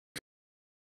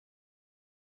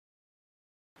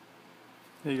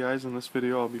Hey guys, in this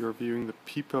video I'll be reviewing the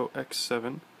PIPO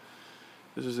X7.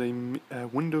 This is a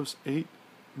Windows 8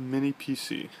 mini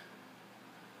PC.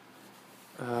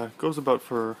 Goes about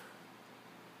for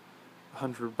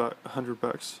 $100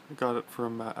 bucks. I got it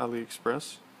from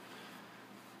AliExpress.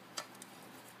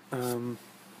 Yeah,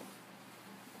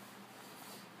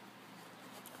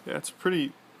 it's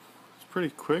pretty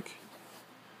quick.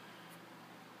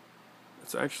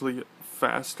 It's actually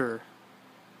faster.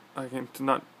 I can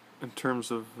not in terms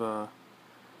of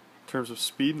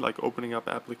speed, like opening up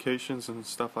applications and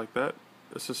stuff like that.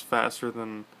 It's just faster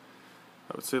than,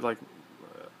 I would say, like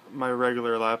my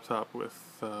regular laptop with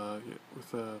a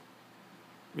with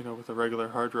a regular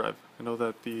hard drive. I know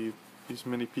that these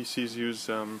mini PCs use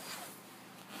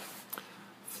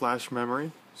flash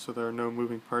memory, so there are no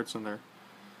moving parts in there.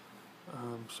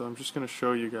 So I'm just going to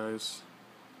show you guys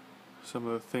some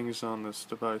of the things on this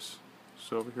device.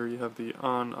 So over here you have the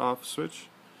on-off switch.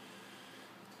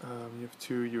 You have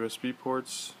two USB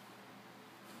ports,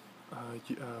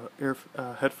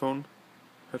 headphone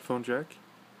jack.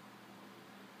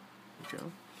 There you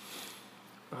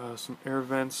go. Some air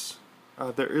vents.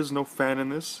 There is no fan in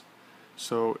this,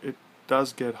 so it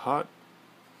does get hot,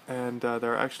 and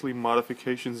there are actually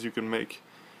modifications you can make.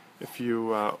 If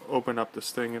you open up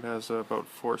this thing, it has about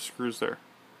 4 screws there.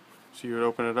 So you would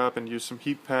open it up and use some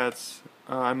heat pads.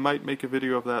 I might make a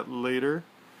video of that later.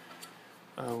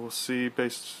 We'll see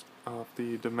based off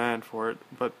the demand for it,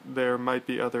 but there might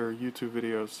be other YouTube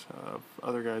videos of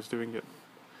other guys doing it.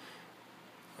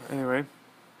 Anyway,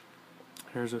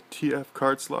 here's a TF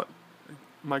card slot,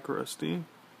 micro SD,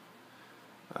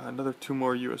 another 2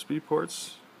 more USB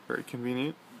ports, very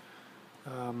convenient,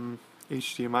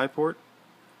 HDMI port,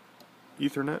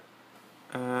 Ethernet,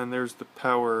 and there's the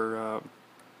power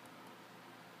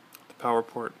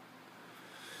port.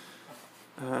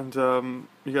 And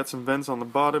you got some vents on the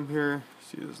bottom here.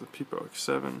 See, there's the PIPO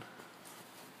X7,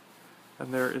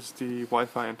 and there is the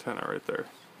Wi-Fi antenna right there.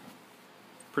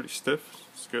 Pretty stiff.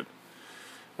 It's good.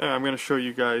 Anyway, I'm going to show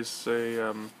you guys a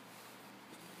I'm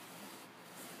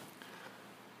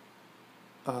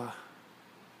going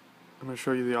to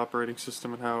show you the operating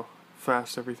system and how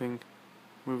fast everything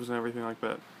moves and everything like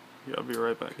that. Yeah, I'll be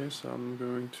right back. Okay, so I'm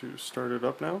going to start it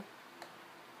up now.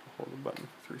 Hold the button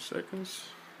for 3 seconds.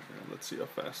 And let's see how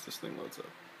fast this thing loads up.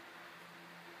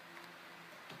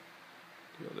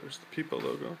 Yeah, there's the PIPO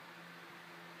logo.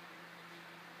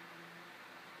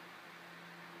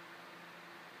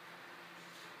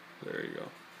 There you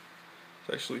go.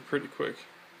 It's actually pretty quick.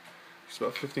 It's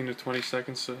about 15 to 20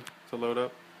 seconds to load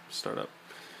up, start up.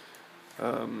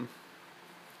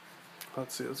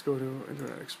 Let's see, let's go to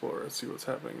Internet Explorer, let's see what's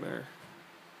happening there.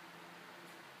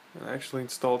 And I actually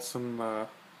installed some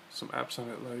apps on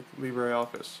it, like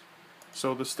LibreOffice.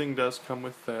 So this thing does come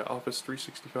with Office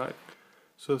 365.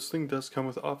 So this thing does come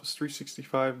with Office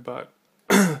 365, but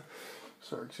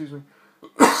sorry, excuse me.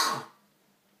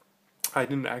 I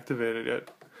didn't activate it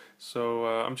yet, so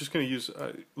I'm just going to use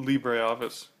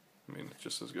LibreOffice. I mean, it's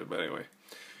just as good, but anyway.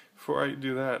 Before I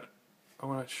do that, I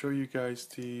want to show you guys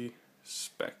the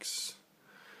specs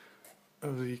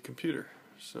of the computer.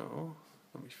 So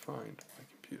let me find my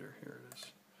computer. Here it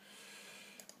is.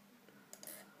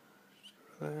 Just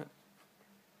go to that.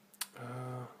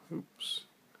 Oops.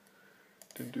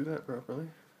 Didn't do that properly.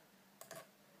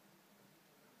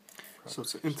 So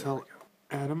it's an Intel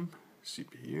Atom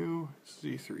CPU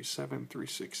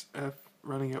Z3736F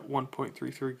running at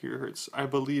 1.33 GHz. I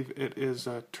believe it is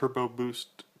a turbo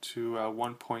boost to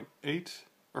 1.8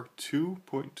 or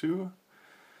 2.2.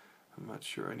 I'm not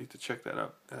sure. I need to check that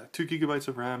out. 2 GB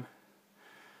of RAM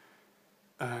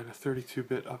and a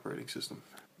 32-bit operating system.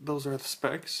 Those are the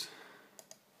specs.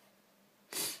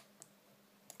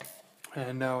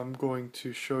 And now I'm going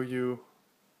to show you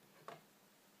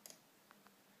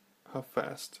how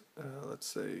fast, let's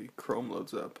say, Chrome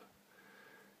loads up.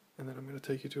 And then I'm going to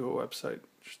take you to a website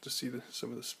just to see some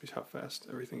of the speed, how fast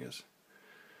everything is.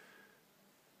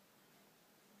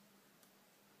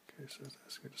 Okay, so it's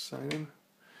asking me to sign in.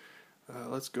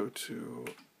 Let's go to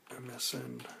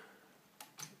msn.com.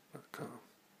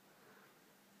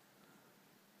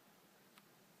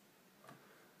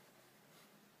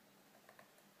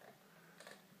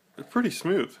 It's pretty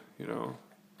smooth, you know.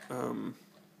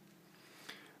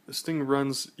 This thing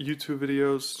runs YouTube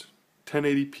videos,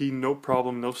 1080p, no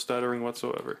problem, no stuttering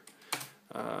whatsoever.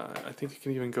 I think it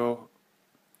can even go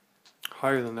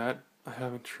higher than that. I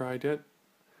haven't tried yet.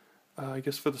 I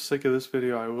guess for the sake of this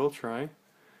video I will try.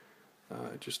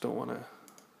 I just don't want to.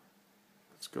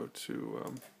 Let's go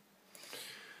to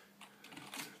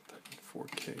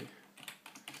 4K.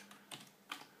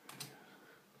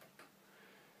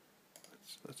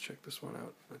 Let's let's check this one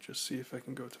out. Let's just see if I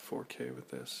can go to 4K with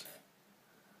this.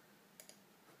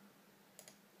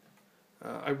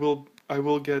 I will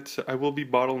be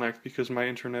bottlenecked because my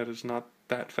internet is not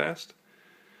that fast,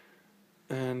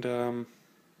 and I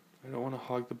don't want to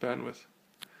hog the bandwidth.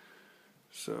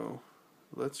 So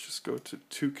let's just go to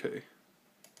 2K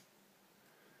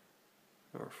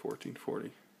or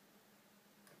 1440.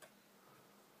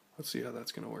 Let's see how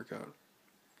that's going to work out.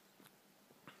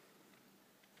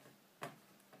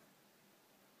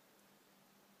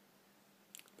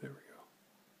 There we go.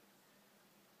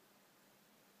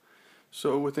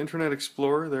 So with Internet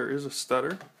Explorer, there is a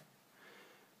stutter.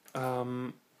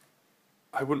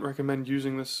 I wouldn't recommend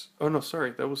using this. Oh no,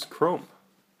 sorry, that was Chrome.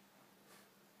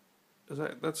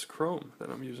 That's Chrome that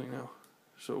I'm using now.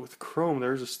 So with Chrome,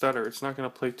 there's a stutter. It's not going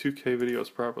to play 2K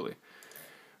videos properly.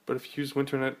 But if you use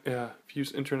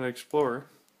Internet Explorer,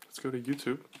 let's go to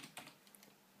YouTube.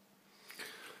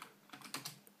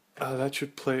 That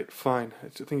should play it fine. I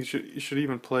think it should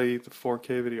even play the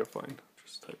 4K video fine.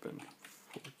 Just type in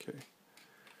 4K.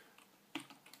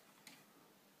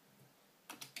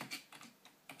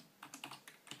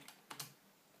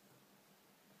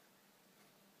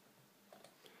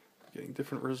 Getting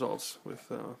different results with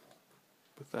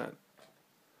that.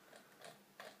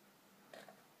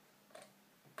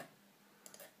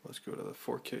 Let's go to the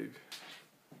 4K,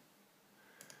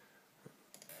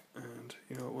 and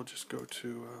you know we'll just go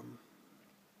to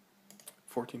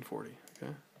 1440.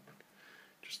 Okay,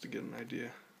 just to get an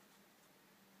idea.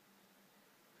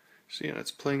 So yeah,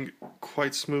 it's playing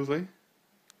quite smoothly.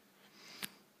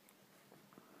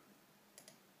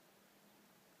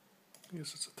 I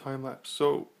guess it's a time lapse.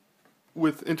 So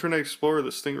with Internet Explorer,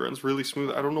 this thing runs really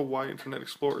smooth. I don't know why Internet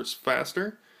Explorer is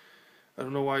faster. I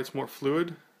don't know why it's more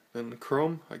fluid than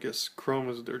Chrome. I guess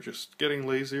Chrome they're just getting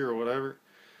lazy or whatever.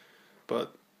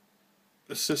 But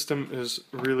the system is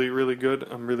really, really good.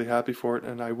 I'm really happy for it,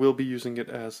 and I will be using it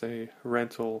as a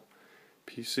rental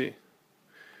PC.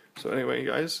 So anyway,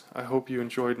 guys, I hope you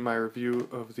enjoyed my review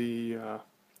of the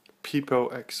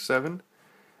PIPO X7,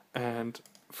 and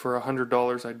for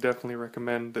 $100, I definitely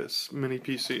recommend this mini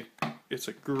PC. It's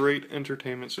a great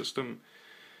entertainment system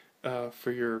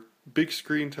for your big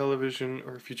screen television,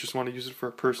 or if you just want to use it for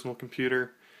a personal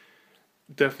computer.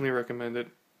 Definitely recommend it.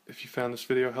 If you found this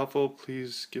video helpful,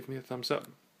 please give me a thumbs up.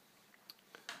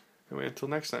 Anyway, until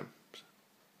next time.